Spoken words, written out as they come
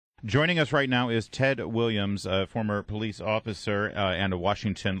Joining us right now is Ted Williams, a former police officer and a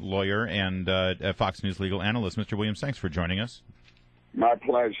Washington lawyer and a Fox News legal analyst. Mr. Williams, thanks for joining us. My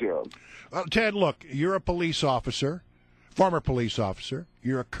pleasure. Ted, look, you're a police officer, former police officer.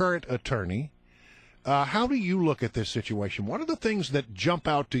 You're a current attorney. How do you look at this situation? What are the things that jump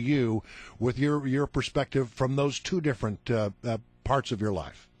out to you with your perspective from those two different parts of your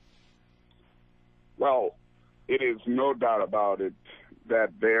life? Well, it is no doubt about it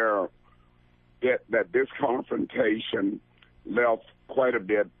that this confrontation left quite a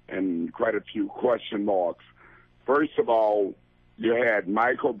bit and quite a few question marks. First of all, you had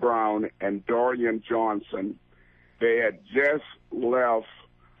Michael Brown and Dorian Johnson. They had just left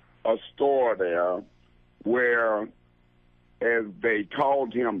a store there where, as they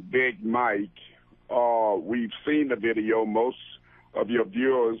called him Big Mike, we've seen the video. Most of your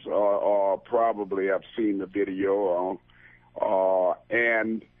viewers probably have seen the video.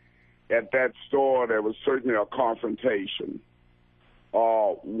 And at that store, there was certainly a confrontation.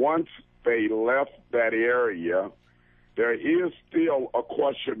 Once they left that area, there is still a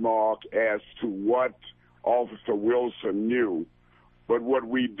question mark as to what Officer Wilson knew. But what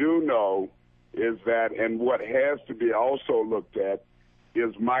we do know is that, and what has to be also looked at,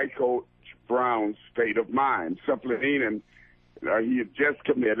 is Michael Brown's state of mind. Simply meaning, he had just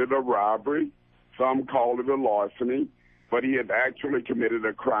committed a robbery. Some called it a larceny, but he had actually committed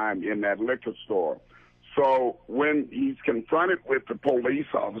a crime in that liquor store. So when he's confronted with the police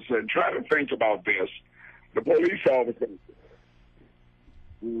officer, and try to think about this, the police officer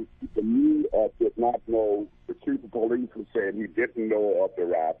knew or did not know, the chief of police was saying he didn't know of the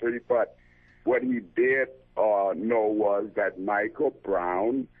robbery, but what he did know was that Michael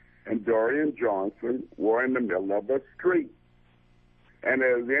Brown and Dorian Johnson were in the middle of a street. And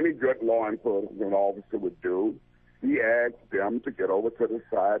as any good law enforcement officer would do, he asked them to get over to the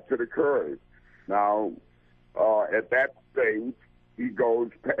side, to the curb. Now, at that stage, he goes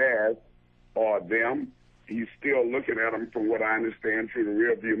past them. He's still looking at them, from what I understand, through the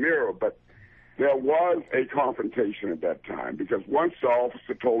rearview mirror. But there was a confrontation at that time, because once the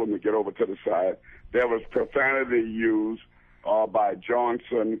officer told him to get over to the side, there was profanity used by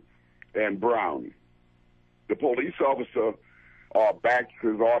Johnson and Brown. The police officer backed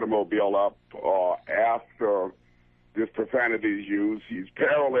his automobile up after this profanity is used. He's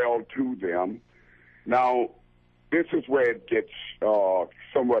parallel to them. Now, this is where it gets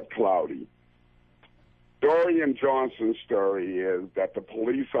somewhat cloudy. Dorian Johnson's story is that the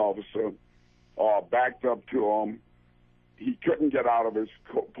police officer backed up to him. He couldn't get out of his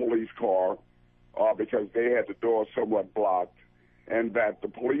police car because they had the door somewhat blocked, and that the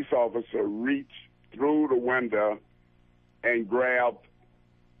police officer reached through the window and grabbed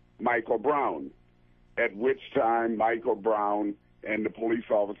Michael Brown, at which time Michael Brown and the police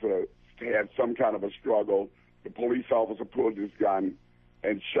officer had some kind of a struggle. The police officer pulled his gun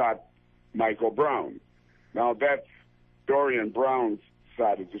and shot Michael Brown. Now, that's Dorian Brown's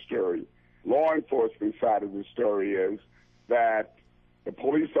side of the story. Law enforcement side of the story is that the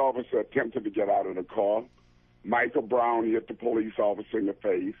police officer attempted to get out of the car. Michael Brown hit the police officer in the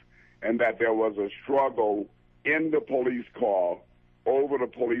face, and that there was a struggle in the police car over the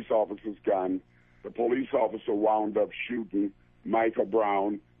police officer's gun. The police officer wound up shooting Michael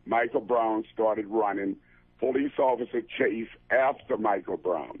Brown. Michael Brown started running. Police officer chased after Michael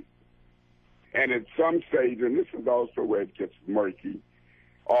Brown. And at some stage, and this is also where it gets murky,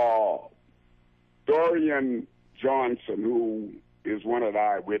 Dorian Johnson, who is one of the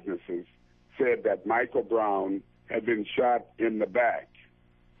eyewitnesses, said that Michael Brown had been shot in the back,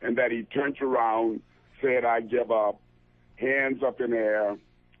 and that he turned around, said, "I give up," hands up in the air,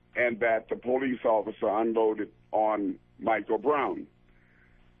 and that the police officer unloaded on Michael Brown.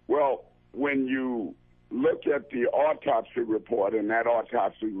 Well, when you look at the autopsy report, and that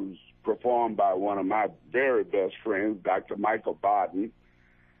autopsy was performed by one of my very best friends, Dr. Michael Barton.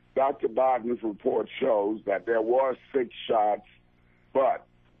 Dr. Barton's report shows that there were 6 shots, but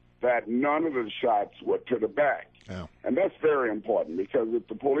that none of the shots were to the back. Yeah. And that's very important, because if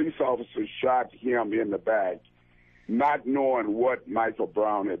the police officer shot him in the back, not knowing what Michael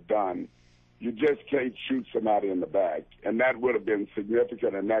Brown had done, you just can't shoot somebody in the back. And that would have been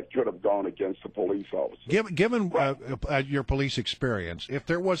significant, and that could have gone against the police officer. Given your police experience, if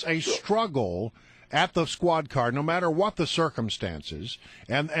there was a struggle at the squad car, no matter what the circumstances,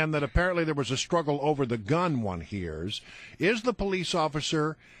 and that apparently there was a struggle over the gun, one hears, is the police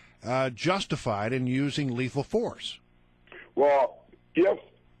officer justified in using lethal force? Well, if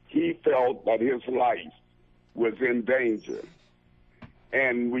he felt that his life was in danger,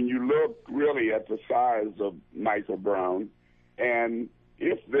 and when you look really at the size of Michael Brown, and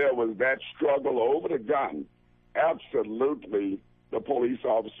if there was that struggle over the gun, absolutely the police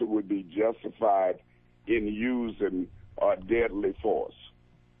officer would be justified in using deadly force.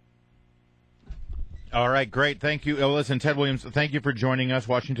 All right, great. Thank you. Listen, Ted Williams, thank you for joining us,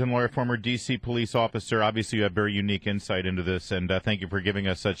 Washington lawyer, former D.C. police officer. Obviously, you have very unique insight into this, and thank you for giving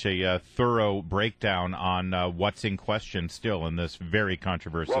us such a thorough breakdown on what's in question still in this very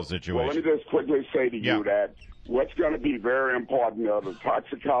controversial situation. Well, let me just quickly say to you that what's going to be very important are the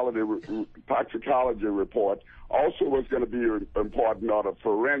toxicology report. Also, what's going to be important are the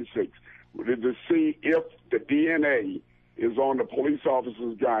forensics to see if the DNA is on the police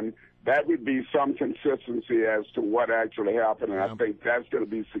officer's gun. That would be some consistency as to what actually happened, and I think that's going to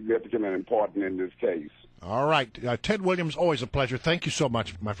be significant and important in this case. All right. Ted Williams, always a pleasure. Thank you so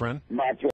much, my friend. My pleasure.